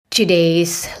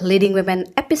Today's Leading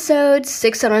Women episode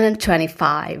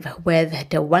 625 with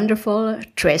the wonderful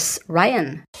Tris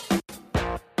Ryan.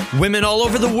 Women all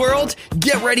over the world,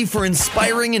 get ready for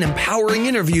inspiring and empowering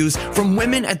interviews from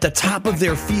women at the top of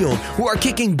their field who are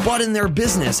kicking butt in their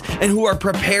business and who are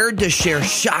prepared to share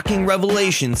shocking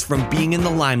revelations from being in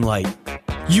the limelight.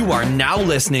 You are now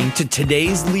listening to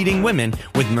Today's Leading Women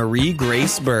with Marie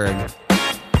Grace Berg.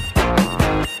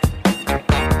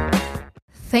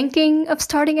 Thinking of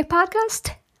starting a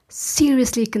podcast?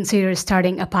 Seriously consider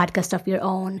starting a podcast of your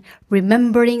own,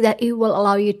 remembering that it will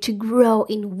allow you to grow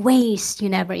in ways you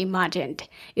never imagined.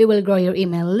 It will grow your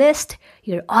email list,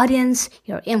 your audience,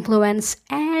 your influence,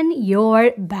 and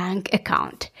your bank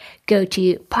account. Go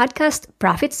to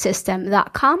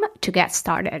podcastprofitsystem.com to get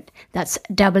started. That's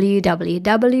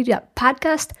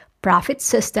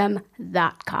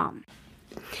www.podcastprofitsystem.com.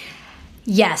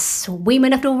 Yes,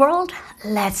 women of the world,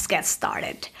 let's get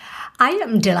started. I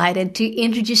am delighted to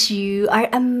introduce you our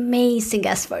amazing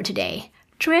guest for today,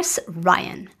 Tris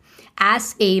Ryan.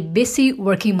 As a busy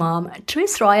working mom,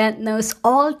 Tris Ryan knows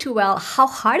all too well how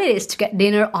hard it is to get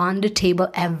dinner on the table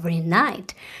every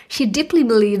night. She deeply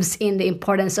believes in the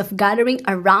importance of gathering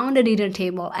around the dinner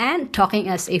table and talking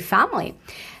as a family.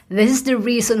 This is the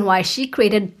reason why she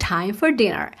created Time for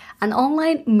Dinner, an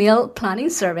online meal planning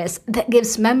service that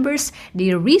gives members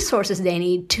the resources they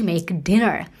need to make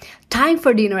dinner. Time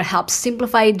for Dinner helps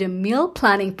simplify the meal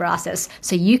planning process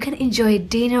so you can enjoy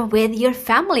dinner with your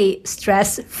family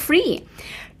stress-free.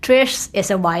 Trish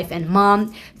is a wife and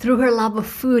mom. Through her love of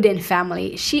food and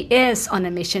family, she is on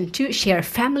a mission to share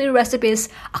family recipes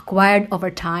acquired over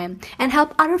time and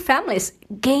help other families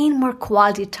gain more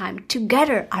quality time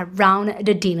together around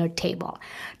the dinner table.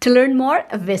 To learn more,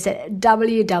 visit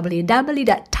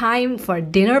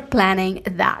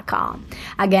www.timefordinnerplanning.com.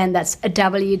 Again, that's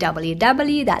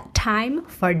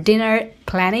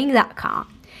www.timefordinnerplanning.com.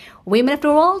 Women of the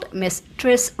world, Miss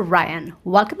Tris Ryan.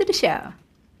 Welcome to the show.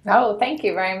 Oh, thank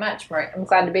you very much, Marie. I'm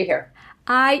glad to be here.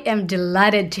 I am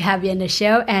delighted to have you on the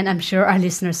show, and I'm sure our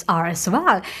listeners are as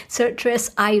well. So, Tris,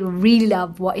 I really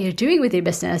love what you're doing with your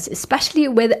business, especially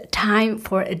with Time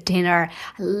for Dinner.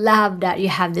 I love that you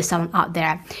have this one out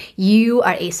there. You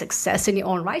are a success in your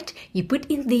own right. You put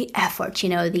in the effort,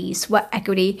 the sweat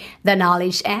equity, the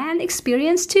knowledge, and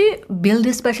experience to build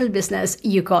a special business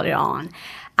you call your own.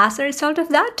 As a result of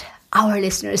that, our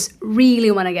listeners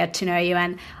really want to get to know you,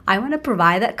 and I want to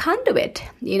provide that conduit,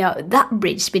 that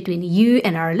bridge between you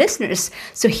and our listeners.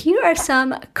 So here are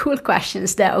some cool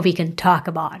questions that we can talk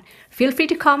about. Feel free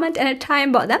to comment anytime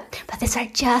about them, but these are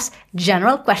just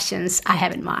general questions I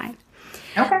have in mind.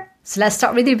 Okay. So let's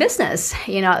start with your business.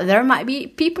 There might be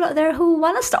people out there who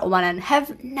want to start one and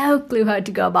have no clue how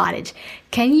to go about it.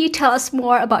 Can you tell us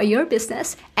more about your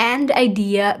business and the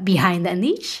idea behind the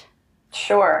niche?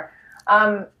 Sure.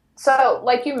 So,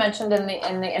 like you mentioned in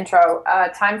the intro,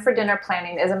 Time for Dinner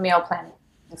Planning is a meal planning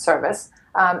service.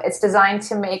 It's designed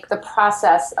to make the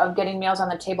process of getting meals on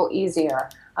the table easier.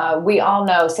 We all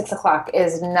know 6 o'clock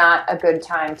is not a good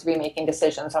time to be making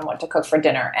decisions on what to cook for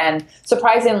dinner. And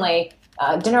surprisingly,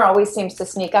 dinner always seems to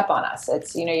sneak up on us.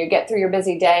 It's, you get through your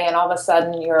busy day and all of a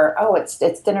sudden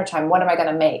it's dinner time. What am I going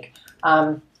to make?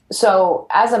 So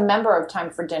as a member of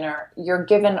Time for Dinner, you're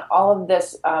given all of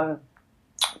this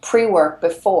pre-work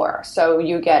before. So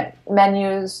you get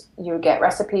menus, you get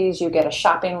recipes, you get a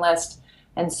shopping list.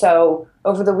 And so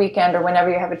over the weekend or whenever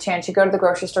you have a chance, you go to the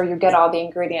grocery store, you get all the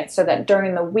ingredients so that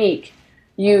during the week,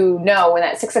 when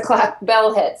that 6 o'clock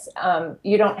bell hits,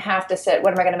 you don't have to sit,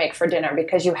 what am I going to make for dinner?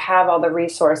 Because you have all the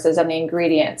resources and the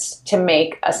ingredients to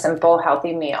make a simple,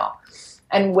 healthy meal.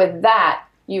 And with that,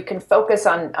 you can focus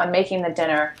on making the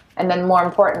dinner and then more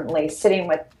importantly,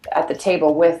 sitting at the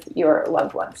table with your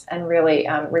loved ones and really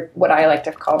what I like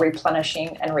to call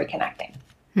replenishing and reconnecting.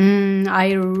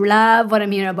 I love what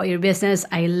I'm hearing about your business.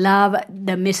 I love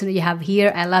the mission that you have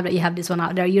here. I love that you have this one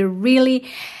out there. You're really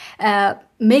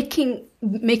making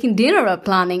dinner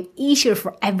planning easier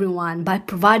for everyone by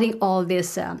providing all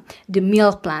this the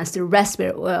meal plans, the recipe,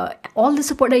 all the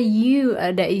support that you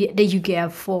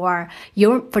give for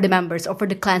the members or for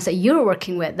the clients that you're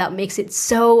working with. That makes it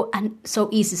so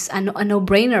easy and a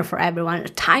no-brainer for everyone, a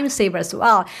time saver as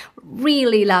well.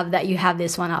 Really love that you have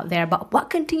this one out there. But what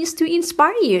continues to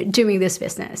inspire you doing this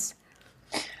business?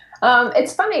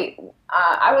 It's funny.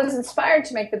 I was inspired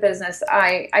to make the business.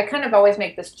 I kind of always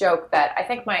make this joke that I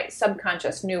think my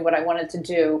subconscious knew what I wanted to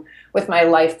do with my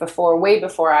life way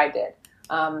before I did.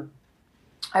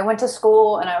 I went to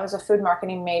school and I was a food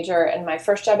marketing major, and my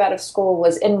first job out of school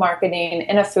was in marketing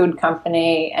in a food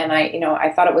company, and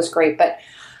I thought it was great. But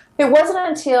It wasn't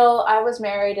until I was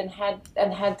married and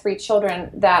had 3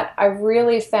 children that I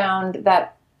really found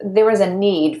that there was a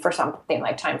need for something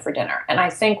like Time for Dinner. And I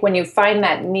think when you find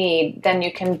that need, then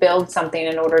you can build something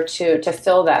in order to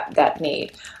fill that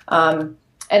need. And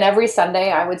every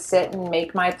Sunday I would sit and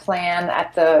make my plan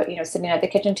sitting at the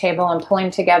kitchen table and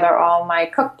pulling together all my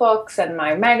cookbooks and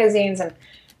my magazines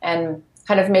and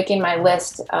kind of making my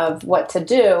list of what to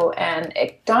do. And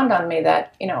it dawned on me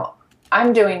that,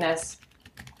 I'm doing this,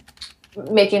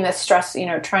 making this stress,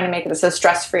 trying to make this as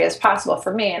stress-free as possible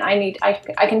for me. And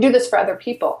I can do this for other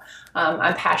people.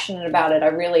 I'm passionate about it. I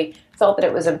really felt that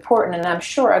it was important. And I'm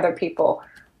sure other people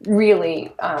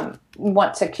really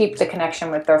want to keep the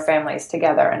connection with their families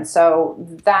together. And so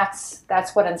that's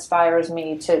what inspires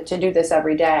me to do this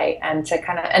every day and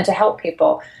to help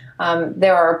people.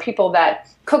 There are people that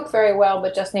cook very well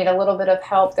but just need a little bit of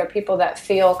help. There are people that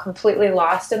feel completely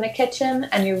lost in the kitchen,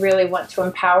 and you really want to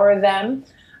empower them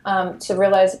to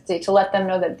realize, to let them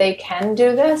know that they can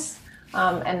do this,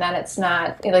 and that it's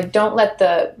not, don't let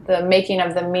the making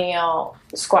of the meal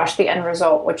squash the end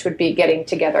result, which would be getting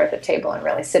together at the table and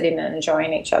really sitting and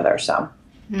enjoying each other. So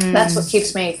that's what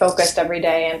keeps me focused every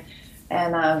day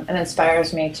and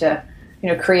inspires me to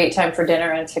create Time for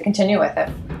Dinner and to continue with it.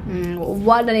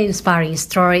 What an inspiring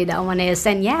story that one is.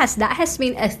 And yes, that has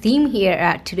been a theme here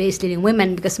at Today's Leading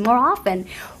Women, because more often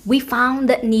we found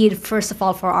that need, first of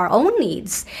all, for our own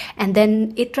needs. And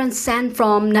then it transcends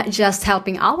from not just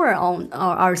helping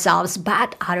ourselves,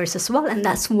 but others as well. And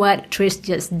that's what Trish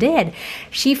just did.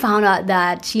 She found out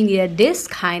that she needed this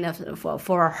kind of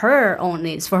for her own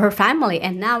needs, for her family.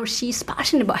 And now she's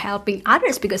passionate about helping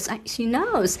others because she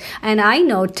knows, and I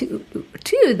know too,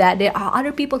 that there are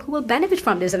other people who will benefit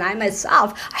from this. And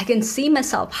I can see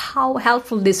myself how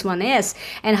helpful this one is,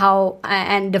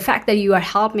 and the fact that you are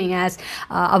helping us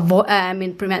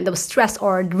prevent those stress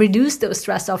or reduce those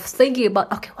stress of thinking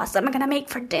about, okay, what am I gonna make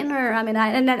for dinner?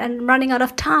 And running out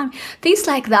of time. Things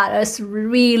like that is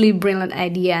really brilliant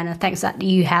idea, and thanks that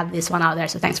you have this one out there.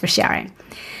 So thanks for sharing.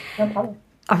 No problem.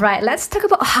 All right, let's talk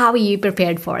about how you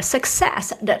prepared for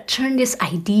success that turned this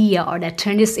idea or that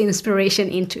turned this inspiration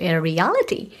into a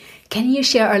reality. Can you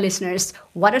share our listeners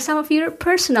what are some of your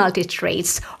personality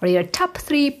traits or your top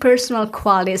 3 personal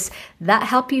qualities that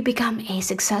help you become a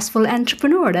successful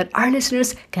entrepreneur that our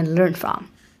listeners can learn from?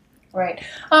 Right.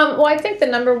 Well, I think the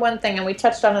number one thing, and we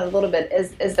touched on it a little bit,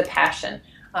 is the passion.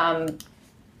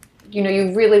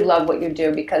 You really love what you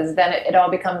do, because then it all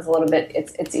becomes a little bit,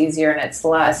 it's easier, and it's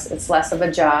less of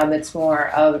a job. It's more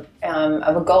of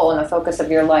a goal and a focus of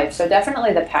your life. So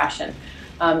definitely the passion.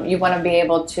 You want to be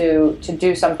able to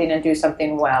do something and do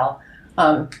something well.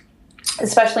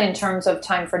 Especially in terms of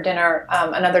Time for Dinner,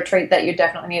 another trait that you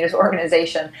definitely need is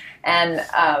organization, and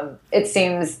it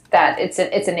seems that it's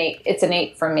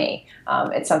innate for me.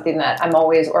 It's something that I'm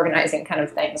always organizing kind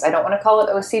of things. I don't want to call it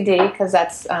OCD because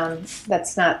that's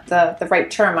not the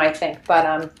right term, I think.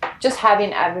 But just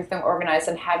having everything organized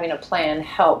and having a plan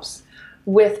helps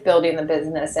with building the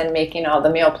business and making all the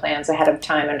meal plans ahead of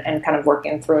time and kind of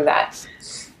working through that.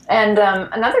 And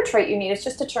another trait you need is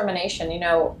just determination.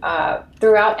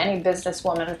 Throughout any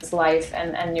businesswoman's life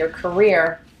and your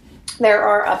career, there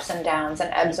are ups and downs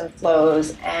and ebbs and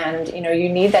flows. And, you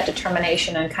need that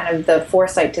determination and kind of the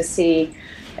foresight to see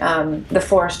the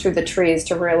forest through the trees,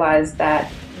 to realize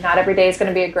that not every day is going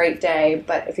to be a great day,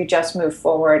 but if you just move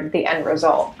forward, the end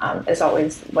result is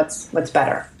always what's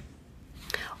better.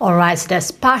 All right, so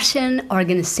there's passion,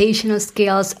 organizational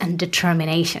skills, and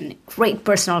determination. Great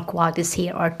personal qualities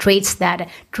here, or traits that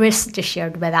Trish just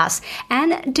shared with us.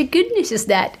 And the good news is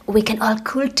that we can all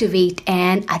cultivate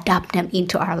and adapt them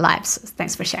into our lives. So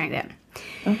thanks for sharing them.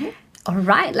 Mm-hmm. All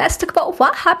right, let's talk about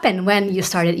what happened when you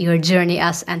started your journey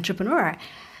as entrepreneur.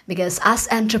 Because as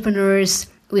entrepreneurs,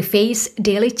 we face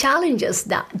daily challenges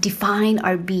that define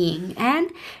our being. And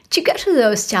to get to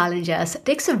those challenges, it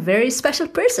takes a very special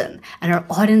person. And our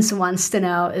audience wants to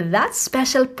know that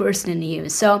special person in you.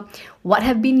 So what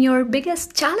have been your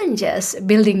biggest challenges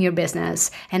building your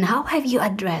business? And how have you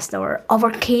addressed or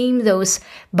overcame those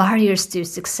barriers to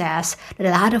success that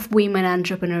a lot of women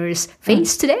entrepreneurs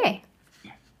face today?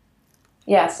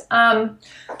 Yes, I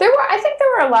think there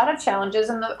were a lot of challenges,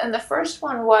 and the first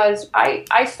one was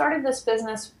I started this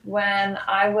business when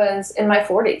I was in my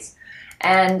 40s,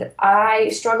 and I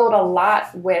struggled a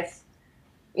lot with,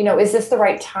 is this the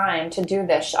right time to do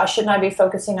this? Shouldn't I be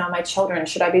focusing on my children?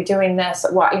 Should I be doing this?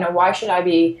 Why should I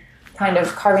be kind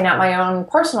of carving out my own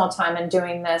personal time and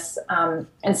doing this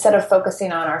instead of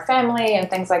focusing on our family and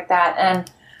things like that? And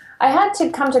I had to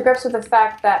come to grips with the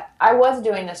fact that I was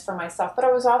doing this for myself, but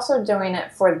I was also doing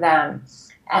it for them.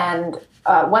 And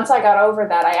once I got over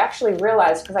that, I actually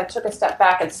realized, because I took a step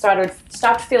back and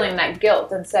stopped feeling that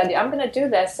guilt and said, I'm going to do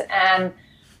this. And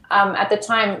at the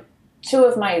time, 2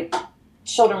 of my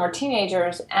children were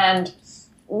teenagers, and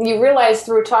you realize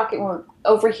through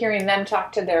overhearing them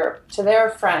talk to their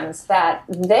friends that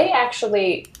they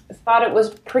actually thought it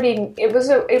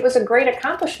was a great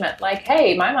accomplishment. Like,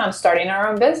 hey, my mom's starting her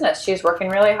own business. She's working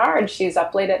really hard. She's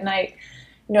up late at night,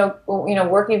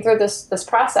 working through this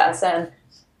process. And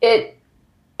it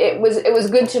was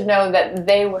good to know that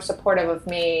they were supportive of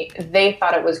me. They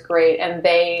thought it was great, and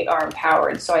they are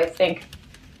empowered. So I think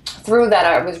through that,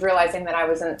 I was realizing that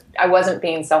I wasn't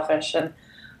being selfish, and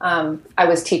I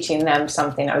was teaching them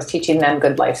something. I was teaching them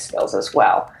good life skills as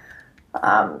well.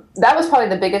 That was probably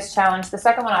the biggest challenge. The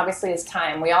second one, obviously, is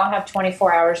time. We all have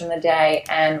 24 hours in the day,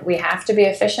 and we have to be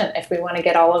efficient if we want to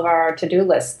get all of our to-do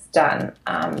lists done.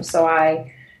 So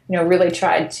I, really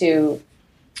tried to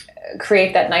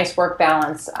create that nice work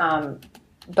balance.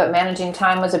 But managing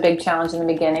time was a big challenge in the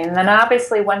beginning. And then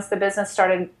obviously, once the business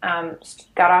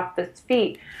got off its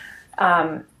feet,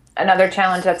 another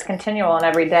challenge that's continual and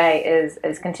every day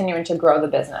is continuing to grow the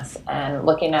business and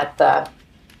looking at the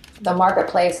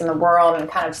marketplace and the world and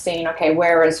kind of seeing, okay,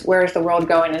 where is the world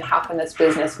going, and how can this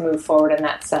business move forward in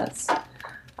that sense?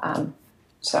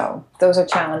 So those are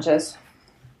challenges.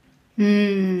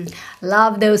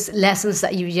 Love those lessons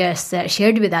that you just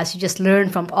shared with us. You just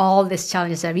learned from all these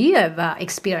challenges that you have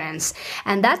experienced.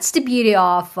 And that's the beauty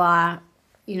of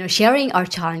sharing our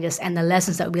challenges and the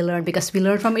lessons that we learn, because we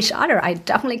learn from each other. I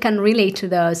definitely can relate to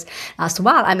those as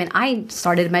well. I mean, I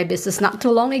started my business not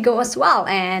too long ago as well,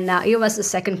 and it was a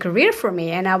second career for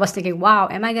me. And I was thinking, wow,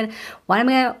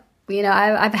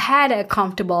 I've had a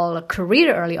comfortable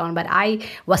career early on, but it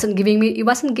wasn't giving me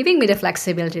the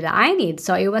flexibility that I need.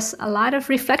 So it was a lot of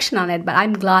reflection on it, but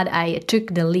I'm glad I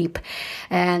took the leap.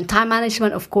 And time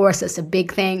management, of course, is a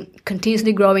big thing.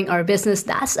 Continuously growing our business,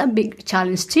 that's a big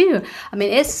challenge too. I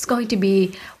mean, it's going to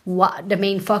be what the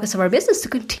main focus of our business, to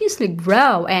continuously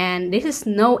grow, and this is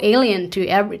no alien to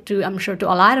I'm sure to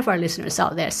a lot of our listeners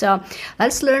out there. So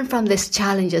let's learn from these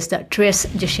challenges that Tris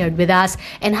just shared with us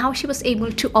and how she was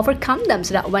able to overcome them,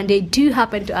 so that when they do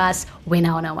happen to us, we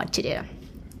now know what to do.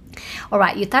 All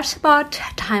right, you touched about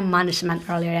time management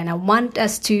earlier, and I want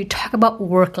us to talk about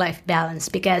work-life balance,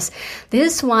 because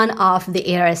this is one of the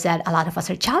areas that a lot of us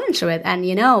are challenged with. And,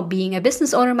 being a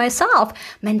business owner myself,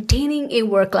 maintaining a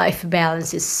work-life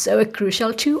balance is so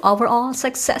crucial to overall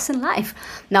success in life.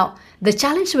 Now, the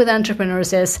challenge with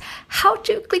entrepreneurs is how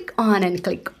to click on and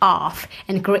click off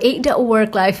and create that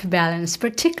work-life balance,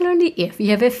 particularly if you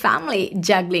have a family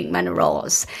juggling many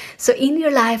roles. So in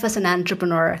your life as an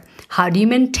entrepreneur, how do you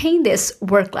maintain this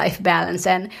work-life balance,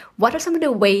 and what are some of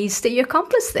the ways that you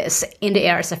accomplish this in the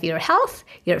areas of your health,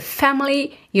 your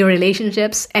family, your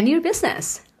relationships, and your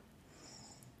business?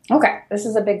 Okay, this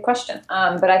is a big question,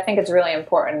 but I think it's really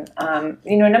important.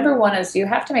 Number one is you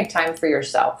have to make time for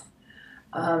yourself.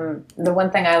 The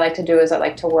one thing I like to do is I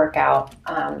like to work out.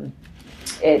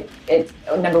 It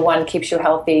number one, keeps you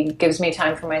healthy, gives me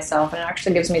time for myself, and it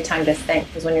actually gives me time to think,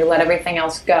 because when you let everything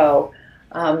else go,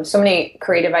 so many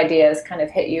creative ideas kind of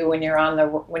hit you when you're on a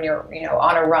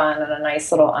run on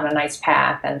a nice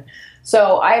path. And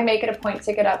so I make it a point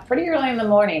to get up pretty early in the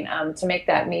morning to make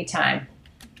that me time.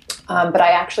 But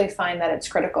I actually find that it's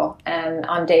critical. And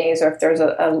on days, or if there's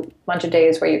a bunch of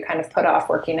days where you kind of put off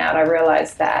working out, I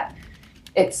realize that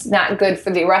it's not good for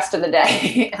the rest of the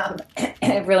day.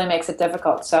 It really makes it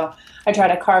difficult. So I try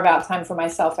to carve out time for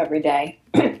myself every day.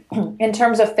 In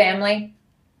terms of family,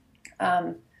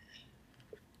 my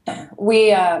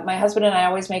husband and I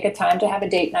always make a time to have a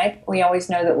date night. We always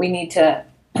know that we need to,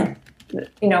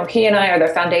 he and I are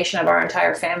the foundation of our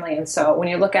entire family. And so when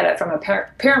you look at it from a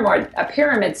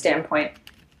pyramid standpoint,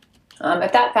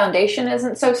 if that foundation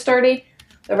isn't so sturdy,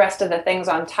 the rest of the things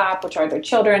on top, which are their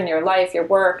children, your life, your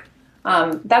work,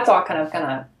 that's all kind of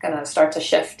gonna start to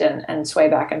shift and sway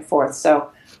back and forth.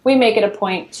 So we make it a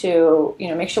point to,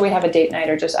 make sure we have a date night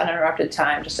or just uninterrupted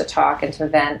time just to talk and to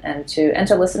vent and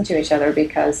to listen to each other,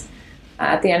 because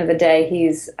at the end of the day,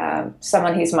 he's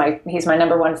my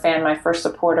number one fan, my first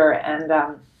supporter, and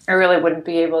I really wouldn't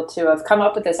be able to have come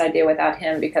up with this idea without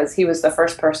him, because he was the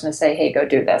first person to say, hey, go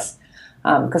do this,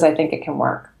 because I think it can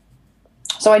work.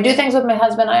 So I do things with my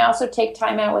husband. I also take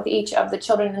time out with each of the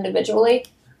children individually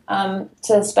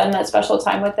to spend that special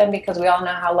time with them, because we all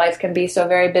know how life can be so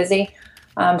very busy.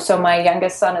 So my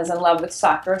youngest son is in love with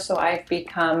soccer, so I've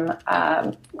become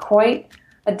quite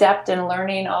adept in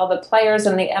learning all the players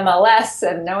in the MLS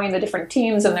and knowing the different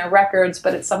teams and their records,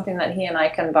 but it's something that he and I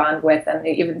can bond with, and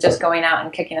even just going out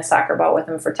and kicking a soccer ball with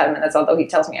him for 10 minutes, although he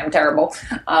tells me I'm terrible,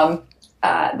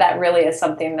 that really is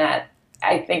something that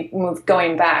I think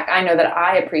going back, I know that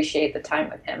I appreciate the time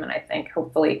with him, and I think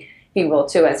hopefully he will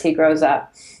too as he grows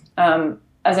up.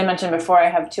 As I mentioned before, I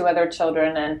have 2 other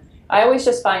children, and I always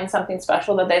just find something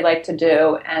special that they like to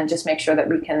do and just make sure that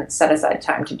we can set aside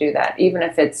time to do that, even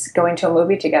if it's going to a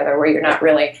movie together where you're not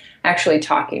really actually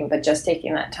talking, but just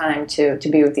taking that time to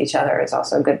be with each other is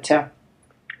also good too.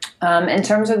 In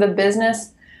terms of the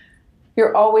business,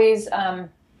 you're always, I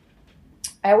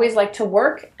always like to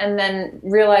work and then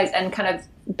realize, and kind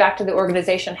of back to the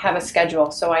organization, have a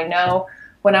schedule. So I know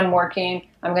when I'm working,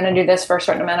 I'm going to do this for a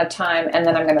certain amount of time, and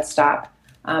then I'm going to stop.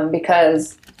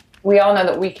 Because we all know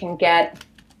that we can get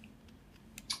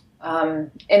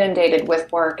inundated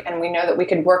with work, and we know that we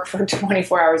could work for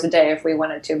 24 hours a day if we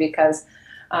wanted to, because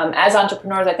as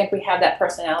entrepreneurs, I think we have that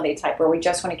personality type where we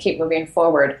just want to keep moving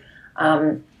forward.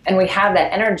 And we have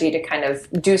that energy to kind of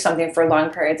do something for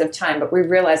long periods of time, but we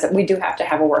realize that we do have to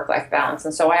have a work-life balance.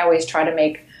 And so I always try to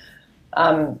make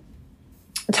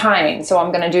timing. So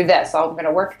I'm going to do this. I'm going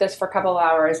to work this for a couple of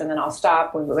hours, and then I'll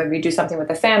stop. We do something with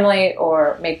the family,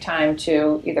 or make time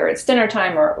to, either it's dinner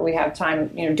time or we have time,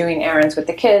 doing errands with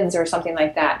the kids or something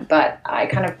like that. But I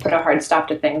kind of put a hard stop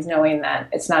to things, knowing that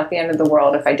it's not the end of the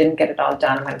world. If I didn't get it all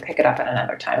done, I'm going to pick it up at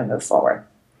another time and move forward.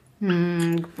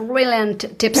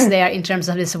 Brilliant tips there in terms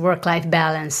of this work-life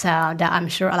balance that I'm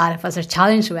sure a lot of us are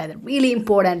challenged with. Really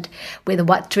important with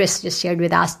what Tris just shared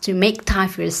with us, to make time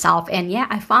for yourself. And yeah,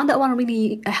 I found that one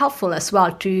really helpful as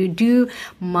well, to do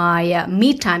my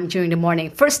me time during the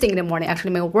morning, first thing in the morning, actually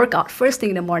my workout first thing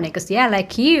in the morning. Because yeah,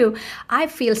 like you, I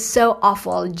feel so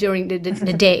awful during the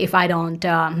day if I don't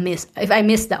miss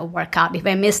that workout, if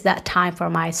I miss that time for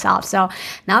myself. So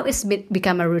now it's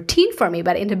become a routine for me.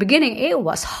 But in the beginning, it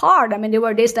was hard. I mean, there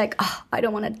were days like, I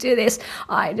don't want to do this.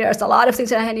 There's a lot of things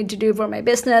that I need to do for my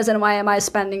business, and why am I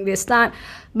spending this time?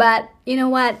 But you know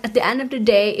what? At the end of the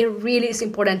day, it really is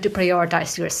important to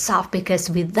prioritize yourself, because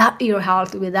without your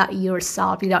health, without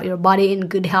yourself, without your body in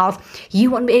good health,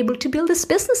 you won't be able to build this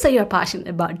business that you're passionate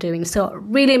about doing. So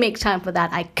really make time for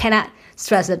that. I cannot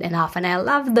stress it enough. And I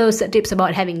love those tips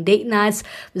about having date nights.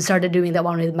 We started doing that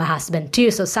one with my husband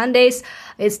too. So Sundays,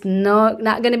 it's not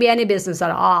going to be any business at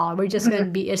all. We're just going to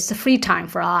be, it's a free time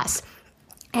for us.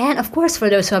 And of course, for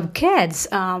those who have kids,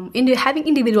 having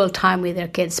individual time with their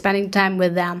kids, spending time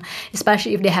with them,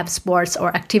 especially if they have sports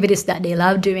or activities that they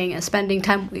love doing, and spending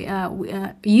time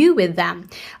with them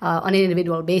on an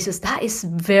individual basis, that is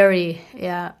very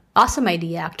awesome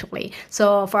idea, actually.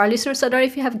 So for our listeners out there,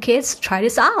 if you have kids, try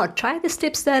this out. Try these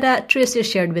tips that Tricia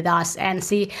shared with us, and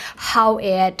see how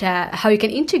you can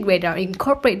integrate or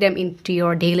incorporate them into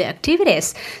your daily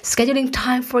activities. Scheduling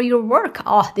time for your work.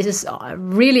 Oh, this is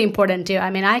really important too. I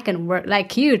mean, I can work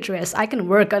like you, Tris. I can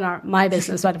work on my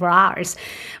business 24 hours.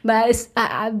 But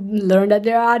I've learned that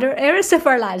there are other areas of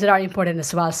our lives that are important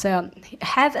as well. So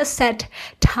have a set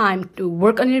time to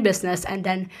work on your business, and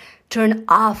then turn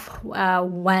off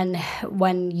when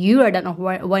you are done, or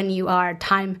when you have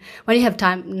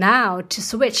time now to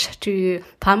switch to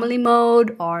family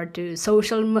mode or to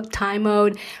social time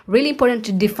mode. Really important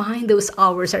to define those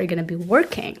hours that you're going to be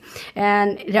working.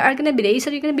 And there are going to be days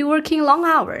that you're going to be working long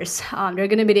hours. There are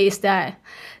going to be days that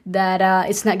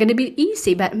it's not going to be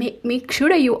easy, but make sure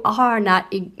that you are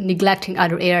not neglecting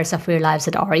other areas of your lives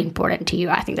that are important to you.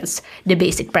 I think that's the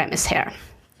basic premise here.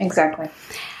 Exactly.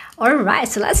 All right,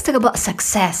 so let's talk about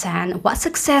success and what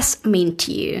success means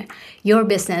to you. Your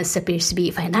business appears to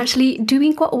be financially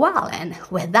doing quite well, and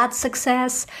with that,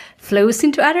 success flows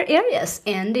into other areas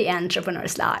in the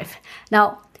entrepreneur's life.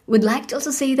 Now, we'd like to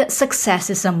also say that success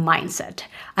is a mindset.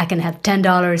 I can have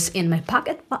 $10 in my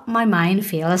pocket, but my mind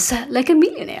feels like a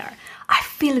millionaire. I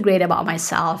feel great about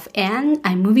myself, and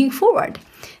I'm moving forward.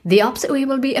 The opposite way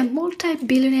will be a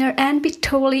multi-billionaire and be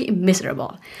totally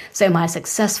miserable. So am I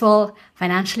successful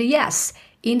financially? Yes.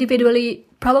 Individually,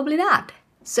 probably not.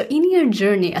 So in your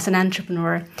journey as an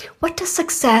entrepreneur, what does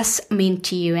success mean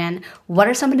to you, and what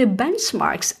are some of the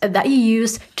benchmarks that you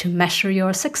use to measure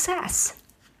your success?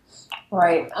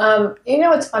 Right.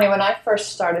 It's funny, when I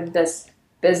first started this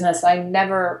business,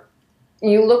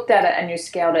 you looked at it and you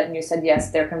scaled it and you said, yes,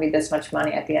 there can be this much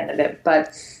money at the end of it.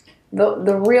 But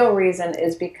the real reason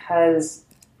is because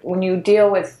when you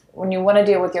want to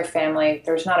deal with your family,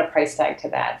 there's not a price tag to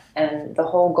that. And the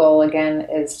whole goal, again,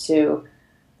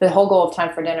 the whole goal of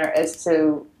Time for Dinner is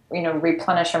to,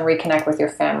 replenish and reconnect with your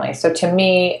family. So to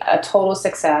me, a total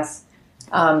success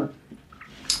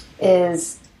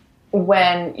is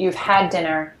when you've had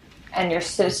dinner and you're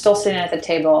still sitting at the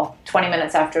table 20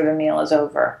 minutes after the meal is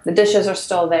over. The dishes are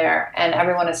still there, and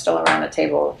everyone is still around the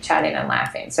table chatting and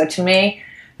laughing. So to me,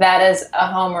 that is a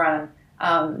home run.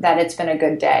 that it's been a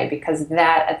good day, because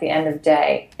that at the end of the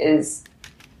day is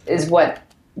what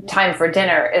time for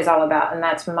dinner is all about. And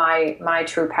that's my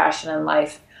true passion in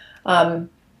life.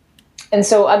 And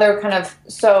so I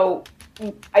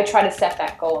try to set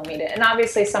that goal and meet it. And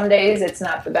obviously some days it's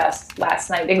not the best. Last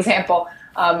night, example,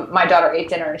 my daughter ate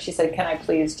dinner and she said, can I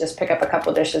please just pick up a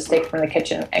couple dishes, take from the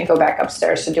kitchen and go back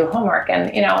upstairs to do homework?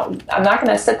 And, I'm not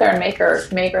going to sit there and make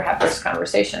her have this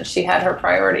conversation. She had her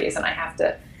priorities and I have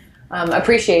to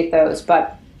appreciate those.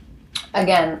 But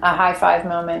again, a high five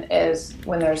moment is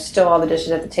when there's still all the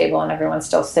dishes at the table and everyone's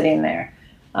still sitting there.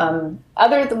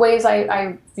 Other ways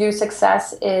I view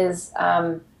success is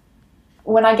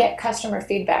when I get customer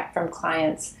feedback from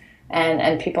clients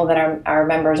and people that are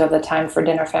members of the Time for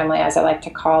Dinner family, as I like to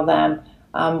call them,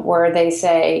 where they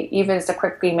say, even as a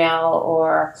quick email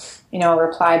or, a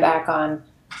reply back on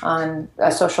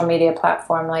a social media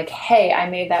platform, like, hey, I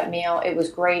made that meal. It was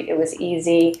great. It was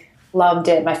easy. Loved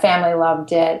it. My family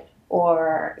loved it.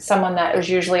 Or someone that was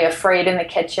usually afraid in the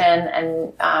kitchen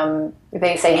and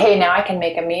they say, hey, now I can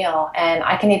make a meal and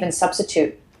I can even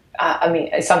substitute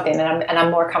something and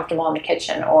I'm more comfortable in the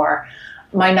kitchen, or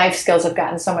my knife skills have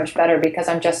gotten so much better because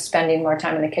I'm just spending more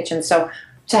time in the kitchen. So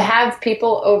to have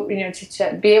people,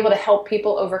 to be able to help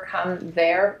people overcome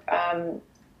their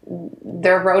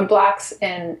roadblocks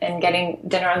in getting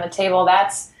dinner on the table,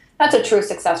 that's a true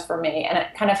success for me. And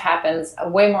it kind of happens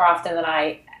way more often than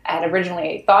I had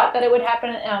originally thought that it would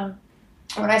happen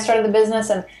when I started the business.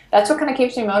 And that's what kind of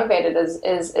keeps me motivated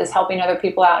is helping other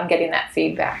people out and getting that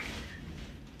feedback.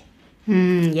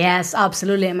 Yes,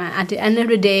 absolutely. At the end of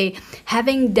the day,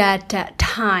 having that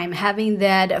time, having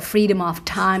that freedom of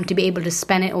time to be able to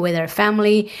spend it with our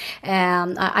family,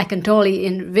 I can totally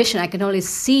envision, I can totally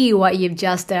see what you've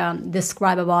just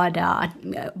described about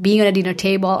being on a dinner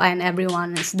table and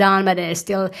everyone is done, but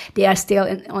they are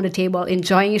still on the table,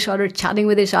 enjoying each other, chatting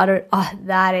with each other. Oh,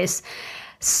 that is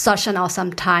such an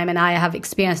awesome time, and I have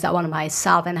experienced that one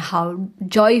myself, and how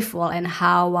joyful and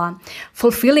how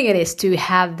fulfilling it is to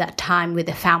have that time with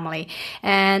the family.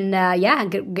 And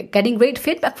getting great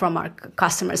feedback from our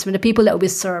customers, from the people that we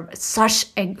serve. Such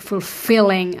a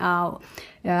fulfilling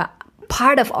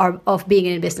part of being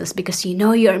in business, because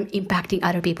you're impacting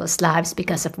other people's lives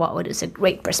because of what is a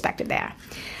great perspective there.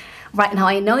 Right now,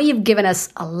 I know you've given us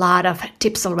a lot of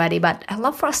tips already, but I'd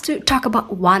love for us to talk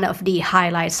about one of the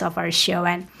highlights of our show,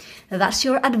 and that's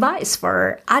your advice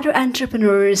for other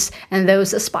entrepreneurs and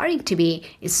those aspiring to be,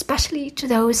 especially to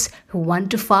those who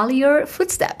want to follow your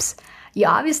footsteps. You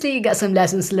obviously got some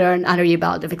lessons learned under your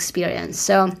belt of experience,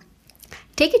 so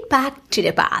take it back to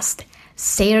the past.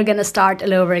 Say you're going to start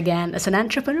all over again as an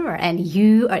entrepreneur, and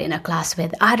you are in a class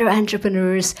with other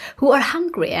entrepreneurs who are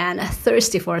hungry and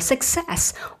thirsty for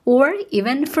success, or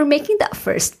even for making that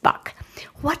first buck.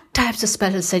 What types of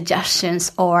special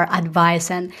suggestions or advice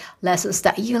and lessons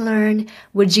that you learned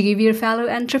would you give your fellow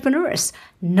entrepreneurs,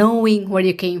 knowing where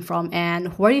you came from and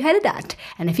where you headed at?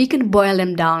 And if you can boil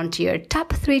them down to your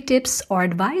top 3 tips or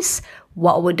advice,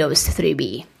 what would those 3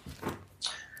 be?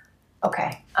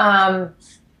 Okay.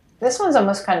 This one's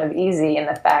almost kind of easy in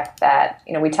the fact that,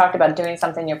 we talked about doing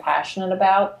something you're passionate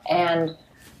about. And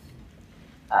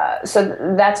so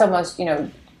that's almost,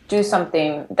 do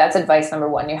something. That's advice number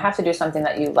 1. You have to do something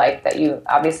that you like, that you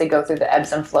obviously go through the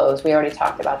ebbs and flows. We already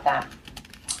talked about that.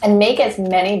 And make as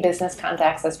many business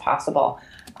contacts as possible.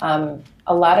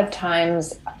 A lot of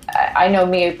times, I know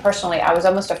me personally, I was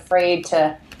almost afraid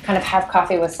to kind of have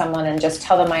coffee with someone and just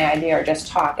tell them my idea or just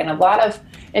talk. And a lot of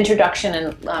introduction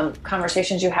and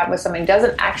conversations you have with someone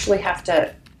doesn't actually have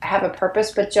to have a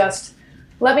purpose, but just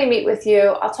let me meet with you.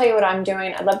 I'll tell you what I'm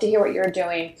doing. I'd love to hear what you're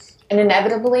doing. And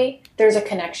inevitably, there's a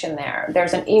connection there.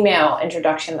 There's an email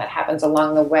introduction that happens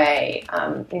along the way.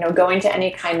 Going to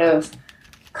any kind of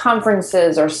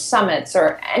conferences or summits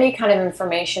or any kind of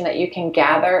information that you can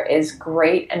gather is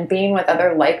great. And being with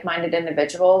other like-minded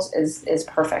individuals is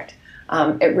perfect.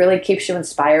 It really keeps you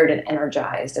inspired and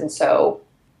energized. And so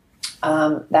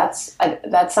that's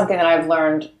something that I've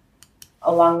learned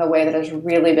along the way that has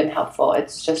really been helpful.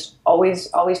 It's just always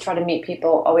try to meet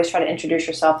people, always try to introduce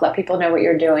yourself, let people know what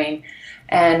you're doing.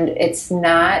 And it's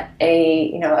not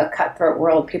a cutthroat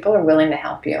world. People are willing to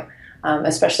help you,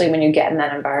 especially when you get in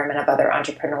that environment of other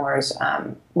entrepreneurs.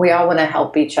 We all want to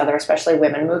help each other, especially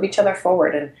women, move each other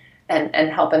forward and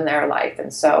help in their life.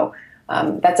 And so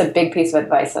that's a big piece of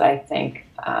advice that I think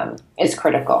is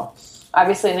critical.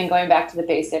 Obviously, and then going back to the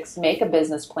basics, make a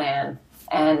business plan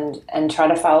and try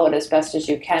to follow it as best as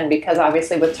you can, because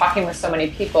obviously with talking with so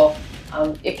many people,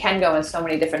 it can go in so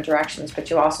many different directions, but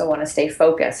you also want to stay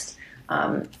focused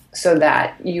so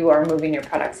that you are moving your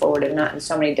product forward and not in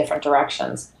so many different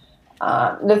directions.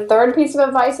 The third piece of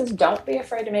advice is don't be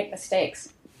afraid to make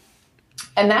mistakes.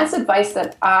 And that's advice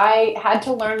that I had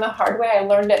to learn the hard way. I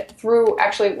learned it through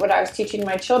actually what I was teaching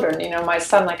my children. You know, my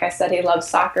son, like I said, he loves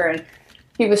soccer, and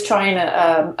he was trying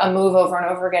a move over and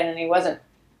over again, and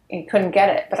he couldn't get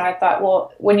it. But I thought,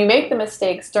 well, when you make the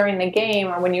mistakes during the game,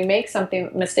 or when you make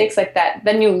mistakes like that,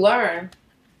 then you learn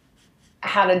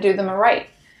how to do them right.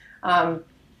 And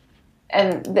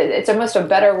it's almost a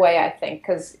better way, I think,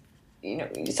 because you know,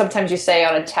 sometimes you say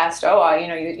on a test,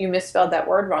 you misspelled that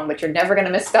word wrong, but you're never going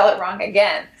to misspell it wrong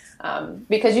again,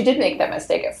 because you did make that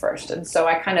mistake at first. And so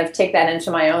I kind of take that into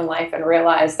my own life and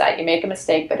realize that you make a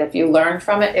mistake, but if you learn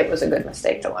from it, it was a good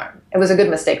mistake to learn. It was a good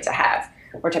mistake to have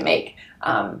or to make,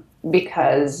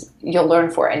 because you'll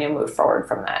learn for it and you'll move forward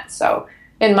from that. So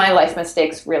in my life,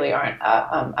 mistakes really aren't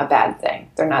a bad thing.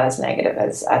 They're not as negative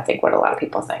as I think what a lot of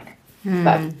people think.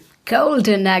 But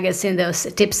golden nuggets in those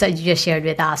tips that you just shared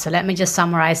with us. So let me just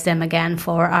summarize them again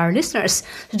for our listeners.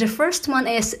 So the first one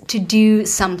is to do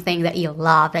something that you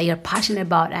love, that you're passionate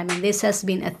about. I mean, this has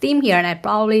been a theme here, and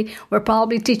we're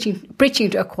probably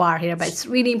preaching to a choir here, but it's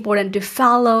really important to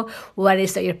follow what it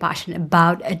is that you're passionate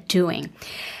about doing.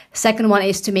 Second one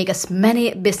is to make as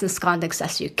many business contacts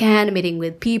as you can, meeting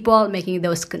with people, making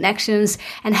those connections,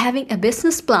 and having a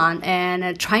business plan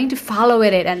and trying to follow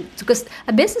it. And because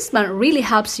a business plan really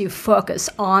helps you focus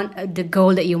on the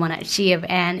goal that you want to achieve,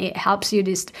 and it helps you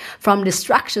from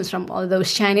distractions, from all those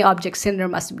shiny object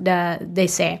syndrome, as they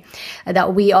say, that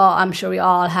I'm sure we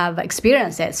all have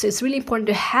experienced it. So it's really important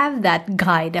to have that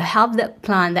guide, to have that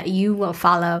plan that you will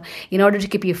follow in order to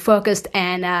keep you focused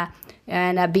and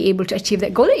be able to achieve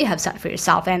that goal that you have set for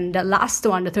yourself. And the last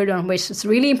one, the third one, which is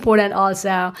really important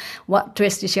also, what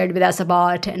Tris shared with us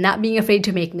about not being afraid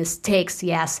to make mistakes.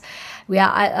 Yes,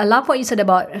 I love what you said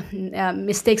about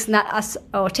mistakes,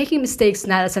 taking mistakes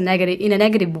not as in a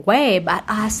negative way, but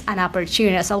as an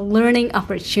opportunity, as a learning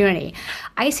opportunity.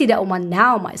 I see that one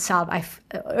now myself.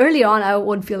 Early on, I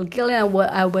would feel guilty.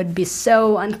 I would be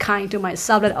so unkind to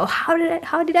myself that, how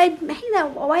did I make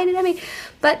that? Why did I make?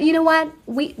 But you know what?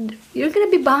 You're going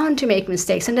to be bound to make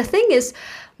mistakes. And the thing is,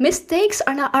 mistakes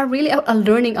are really a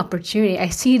learning opportunity. I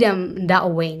see them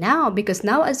that way now, because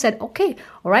now I said, okay,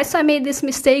 all right, so I made these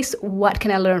mistakes. What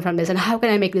can I learn from this, and how can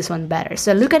I make this one better?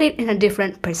 So look at it in a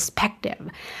different perspective.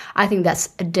 I think that's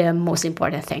the most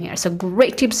important thing here. So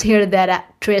great tips here that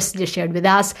Tris just shared with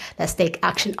us. Let's take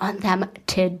action on them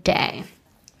today.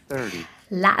 30.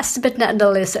 Last but not the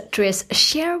least, Tris,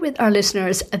 share with our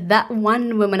listeners that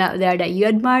one woman out there that you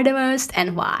admire the most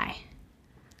and why.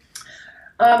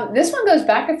 This one goes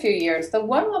back a few years. The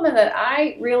one woman that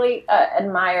I really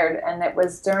admired, and it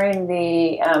was during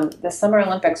the Summer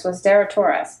Olympics, was Dara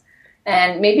Torres.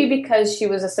 And maybe because she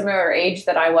was a similar age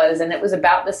that I was, and it was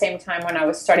about the same time when I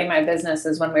was starting my business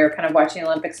as when we were kind of watching the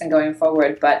Olympics and going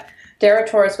forward. But Dara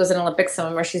Torres was an Olympic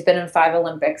swimmer. She's been in 5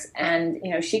 Olympics, and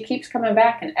she keeps coming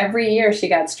back, and every year she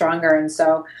got stronger. And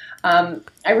so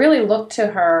I really looked to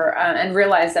her and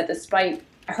realized that despite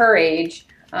her age,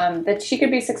 that she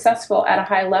could be successful at a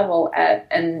high level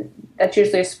and that's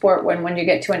usually a sport when you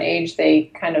get to an age they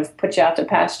kind of put you out to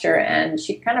pasture, and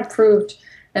she kind of proved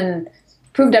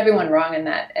everyone wrong in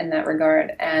that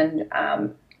regard. And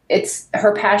it's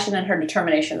her passion and her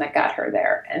determination that got her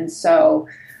there. And so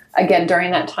again,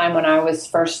 during that time when I was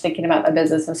first thinking about the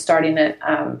business and starting it,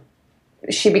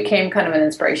 she became kind of an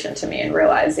inspiration to me, and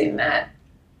realizing that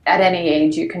at any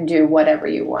age you can do whatever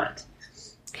you want,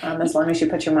 as long as you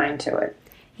put your mind to it.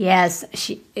 Yes,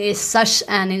 she is such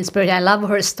an inspiration. I love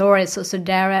her story. So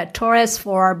Dara Torres,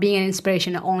 for being an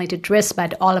inspiration not only to Tris,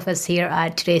 but all of us here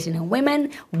at Today's New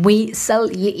Women, we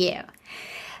salute you.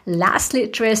 Lastly,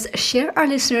 Tris, share our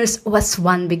listeners what's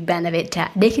one big benefit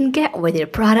that they can get with your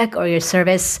product or your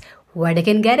service, where they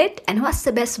can get it, and what's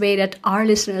the best way that our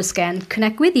listeners can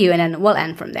connect with you, and then we'll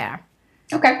end from there.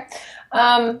 Okay.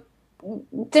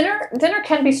 Dinner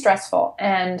can be stressful,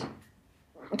 and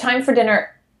time for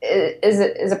dinner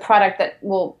is a product that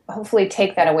will hopefully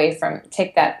take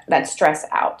that stress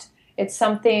out. It's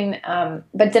something,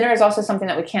 but dinner is also something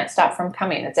that we can't stop from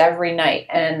coming. It's every night.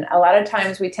 And a lot of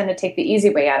times we tend to take the easy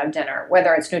way out of dinner,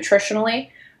 whether it's nutritionally,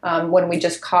 when we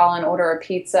just call and order a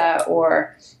pizza,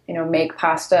 or, make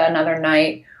pasta another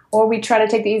night, or we try to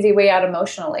take the easy way out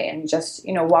emotionally and just,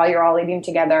 while you're all eating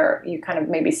together, you kind of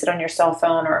maybe sit on your cell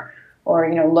phone or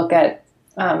look at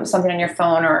something on your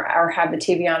phone or have the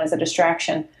TV on as a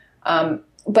distraction.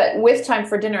 But with time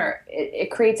for dinner,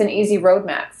 it creates an easy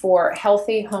roadmap for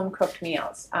healthy home-cooked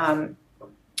meals.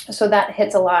 So that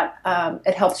hits a lot.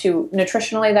 It helps you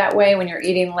nutritionally that way when you're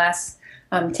eating less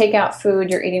takeout food.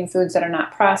 You're eating foods that are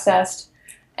not processed.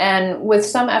 And with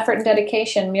some effort and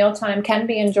dedication, mealtime can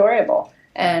be enjoyable.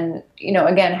 And,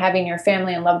 again, having your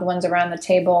family and loved ones around the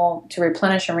table to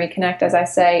replenish and reconnect, as I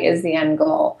say, is the end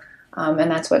goal. And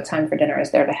that's what Time for Dinner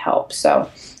is there to help. So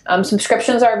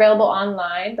subscriptions are available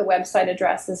online. The website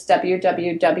address is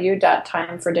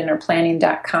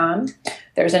www.timefordinnerplanning.com.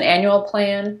 There's an annual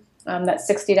plan that's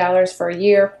 $60 for a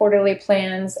year, quarterly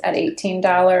plans at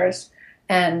 $18.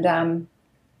 And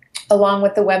along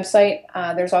with the website,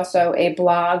 there's also a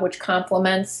blog which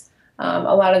complements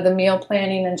a lot of the meal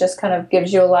planning and just kind of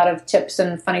gives you a lot of tips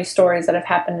and funny stories that have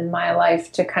happened in my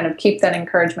life to kind of keep that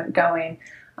encouragement going.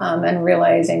 And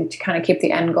realizing to kind of keep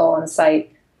the end goal in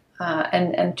sight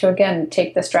and to, again,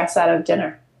 take the stress out of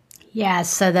dinner.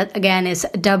 Yes, so that again is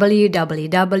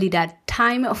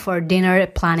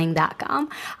www.timefordinnerplanning.com.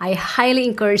 I highly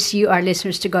encourage you, our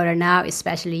listeners, to go there now,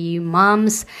 especially you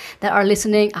moms that are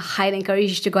listening. I highly encourage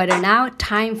you to go there now,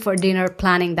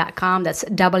 timefordinnerplanning.com. That's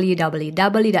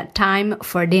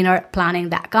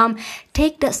www.timefordinnerplanning.com.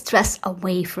 Take the stress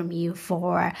away from you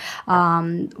for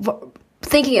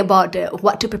thinking about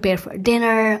what to prepare for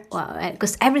dinner,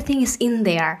 because everything is in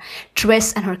there.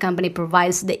 Trish and her company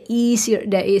provides the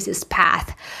easiest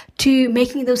path to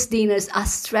making those dinners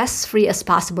as stress-free as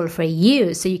possible for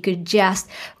you. So you could just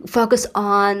focus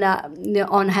on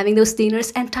having those dinners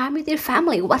and time with your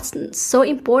family. What's so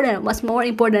important? What's more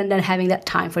important than having that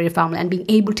time for your family and being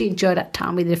able to enjoy that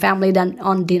time with your family than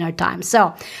on dinner time?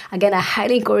 So again, I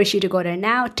highly encourage you to go there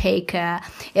now.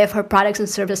 If her products and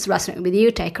services resonate with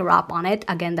you, take her up on it.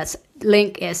 Again, that's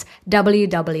link is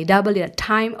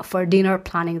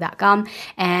www.timefordinnerplanning.com,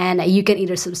 and you can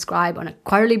either subscribe on a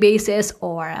quarterly basis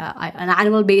or an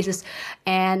annual basis,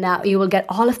 and you will get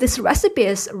all of these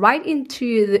recipes right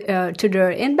into to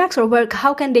their inbox. Or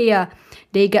how can they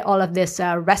get all of these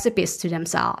recipes to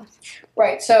themselves?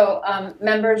 Right. So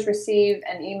members receive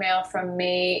an email from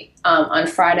me on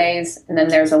Fridays, and then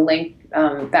there's a link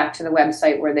back to the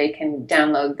website where they can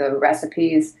download the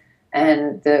recipes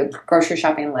and the grocery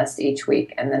shopping list each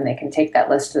week. And then they can take that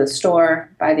list to the store,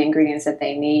 buy the ingredients that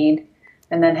they need,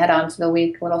 and then head on to the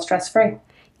week a little stress-free.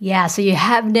 Yeah, so you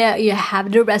have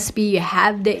the recipe, you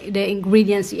have the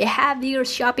ingredients, you have your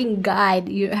shopping guide,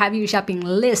 you have your shopping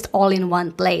list all in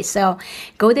one place. So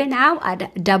go there now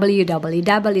at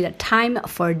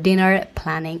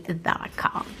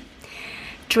www.timefordinnerplanning.com.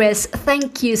 Trish,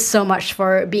 thank you so much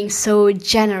for being so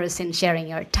generous in sharing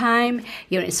your time,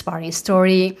 your inspiring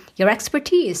story, your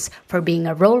expertise, for being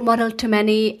a role model to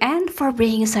many, and for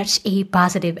bringing such a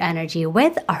positive energy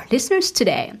with our listeners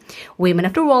today. Women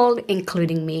of the world,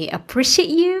 including me, appreciate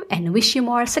you and wish you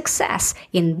more success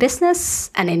in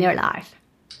business and in your life.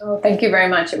 Oh, thank you very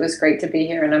much. It was great to be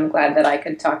here, and I'm glad that I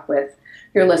could talk with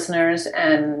your listeners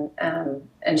and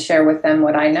share with them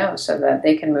what I know so that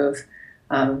they can move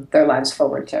their lives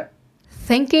forward too.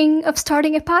 Thinking of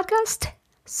starting a podcast?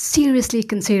 Seriously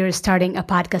consider starting a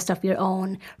podcast of your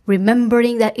own,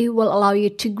 remembering that it will allow you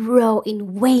to grow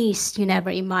in ways you never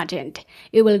imagined.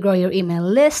 It will grow your email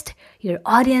list, your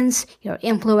audience, your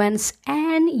influence,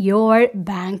 and your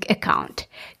bank account.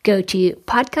 Go to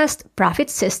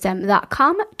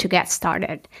podcastprofitsystem.com to get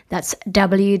started. That's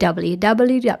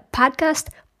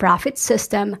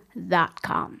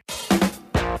www.podcastprofitsystem.com.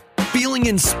 Feeling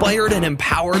inspired and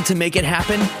empowered to make it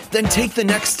happen? Then take the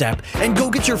next step and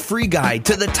go get your free guide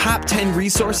to the top 10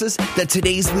 resources that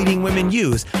today's leading women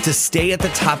use to stay at the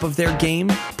top of their game,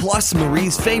 plus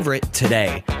Marie's favorite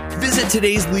today. Visit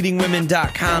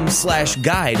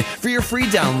todaysleadingwomen.com/guide for your free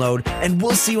download, and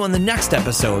we'll see you on the next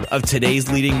episode of Today's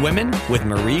Leading Women with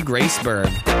Marie Grace Berg.